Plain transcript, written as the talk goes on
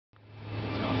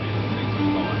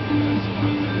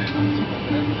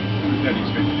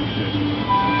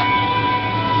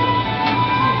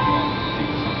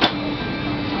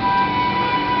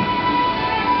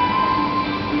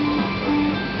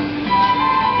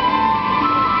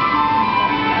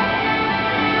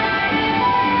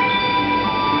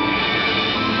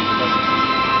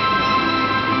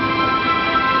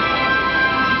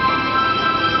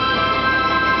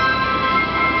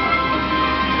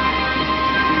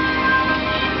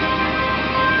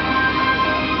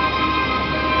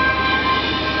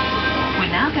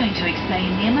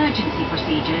the emergency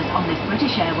procedures on this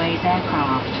British Airways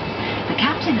aircraft. The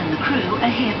captain and the crew are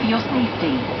here for your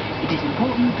safety. It is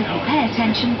important that you pay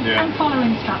attention and follow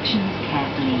instructions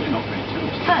carefully.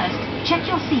 First, check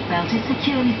your seatbelt is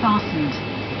securely fastened.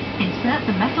 Insert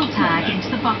the metal tag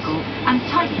into the buckle and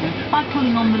tighten by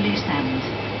pulling on the loose end.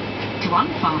 To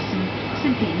unfasten,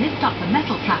 simply lift up the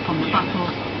metal flap on the buckle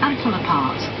and pull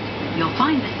apart. You'll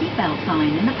find the seatbelt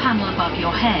sign in the panel above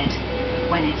your head.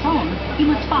 When it's on, you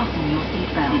must fasten your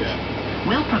seatbelt.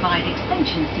 We'll provide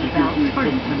extension seatbelts for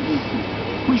infants.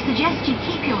 We suggest you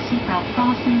keep your seatbelt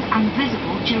fastened and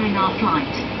visible during our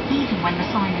flight, even when the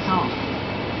sign is off.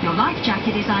 Your life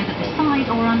jacket is either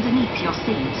beside or underneath your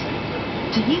seat.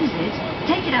 To use it,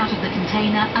 take it out of the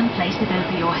container and place it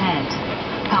over your head.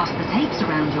 Pass the tapes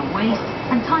around your waist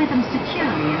and tie them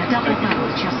securely in a double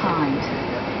bow at your side.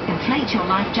 Inflate your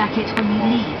life jacket when you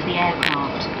leave the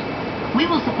aircraft. We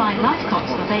will supply life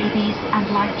cots for babies and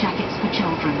life jackets for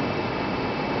children.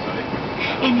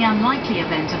 In the unlikely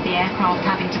event of the aircraft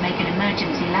having to make an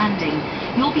emergency landing,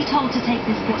 you'll be told to take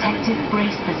this protective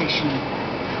brace position.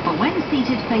 But when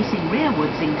seated facing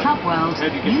rearwards in Club World,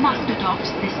 you must adopt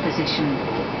this position.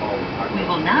 We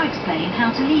will now explain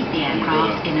how to leave the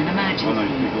aircraft in an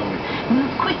emergency.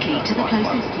 Move quickly to the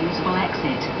closest usable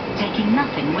exit, taking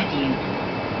nothing with you.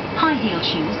 High-heel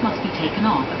shoes must be taken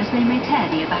off as they may tear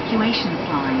the evacuation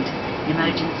slide.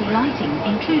 Emergency lighting,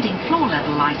 including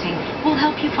floor-level lighting, will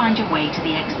help you find your way to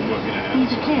the exit.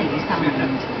 These are clearly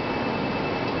summoned.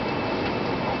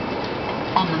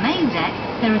 On the main deck,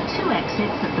 there are 2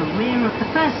 exits at the rear of the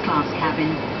first-class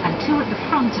cabin and 2 at the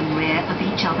front and rear of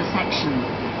each other section.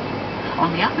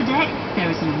 On the upper deck, there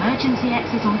is an emergency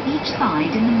exit on each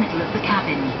side in the middle of the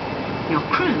cabin. Your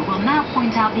crew will now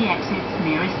point out the exits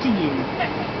nearest to you.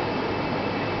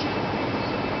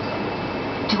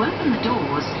 To open the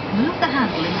doors, move the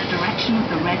handle in the direction of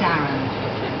the red arrow.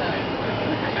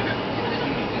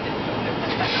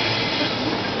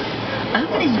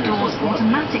 Opening the doors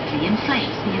automatically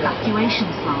inflates the evacuation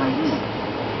slides.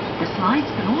 The slides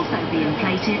can also be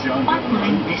inflated by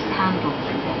pulling this handle.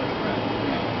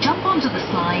 Jump onto the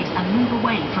slide and move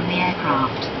away from the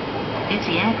aircraft. If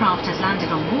the aircraft has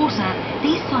landed on water,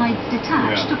 these slides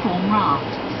detach to form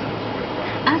rafts.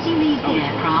 As you leave the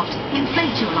aircraft,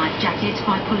 inflate your life jacket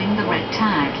by pulling the red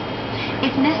tag.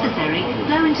 If necessary,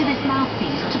 blow into this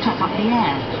mouthpiece to top up the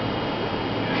air.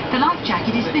 The life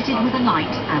jacket is fitted with a light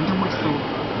and a whistle.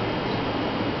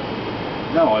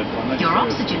 Your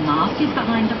oxygen mask is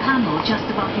behind the panel just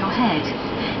above your head.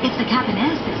 If the cabin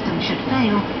air system should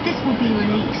fail, this will be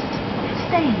released.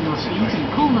 Stay in your seat and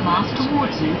pull the mask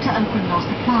towards you to open your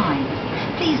supply.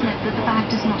 Please note that the bag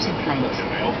does not inflate.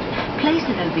 Place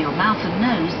it over your mouth and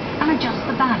nose and adjust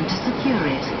the band to secure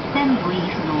it, then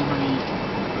breathe normally.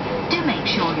 Do make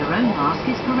sure your own mask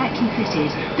is correctly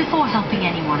fitted before helping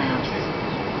anyone else.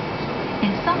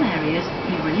 In some areas,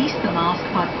 you release the mask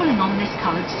by pulling on this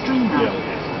coloured streamer.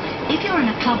 If you're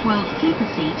in a Club World sleeper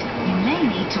seat, you may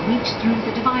need to reach through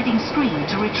the dividing screen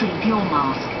to retrieve your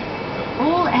mask.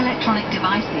 All electronic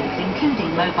devices,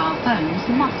 including mobile phones,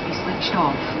 must be switched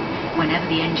off whenever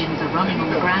the engines are running on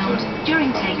the ground,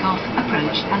 during takeoff,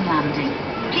 approach and landing.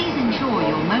 Please ensure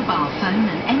your mobile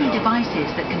phone and any devices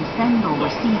that can send or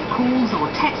receive calls or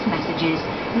text messages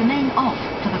remain off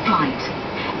for the flight.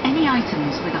 Any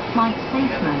items with a flight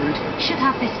safe mode should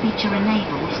have this feature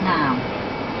enabled now.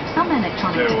 Some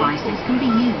electronic devices can be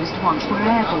used once we're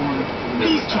airborne.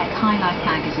 Please check High Life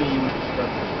magazine.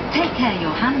 Take care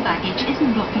your hand baggage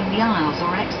isn't blocking the aisles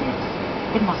or exits.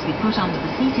 It must be put under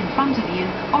the seat in front of you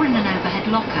or in an overhead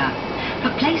locker.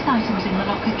 But place items in the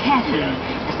locker carefully,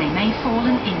 as they may fall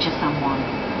and injure someone.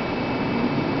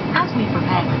 As we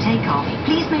prepare for takeoff,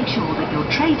 please make sure that your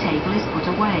tray table is put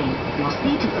away, your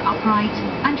seat is upright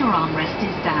and your armrest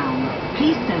is down.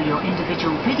 Please stow your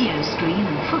individual video screen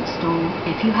and footstool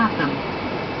if you have them.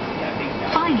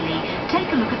 Finally, take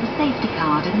a look at the safety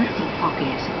card in the seat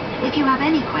pocket. If you have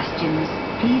any questions,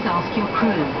 please ask your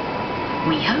crew.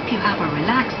 We hope you have a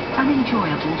relaxed and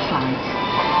enjoyable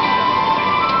flight.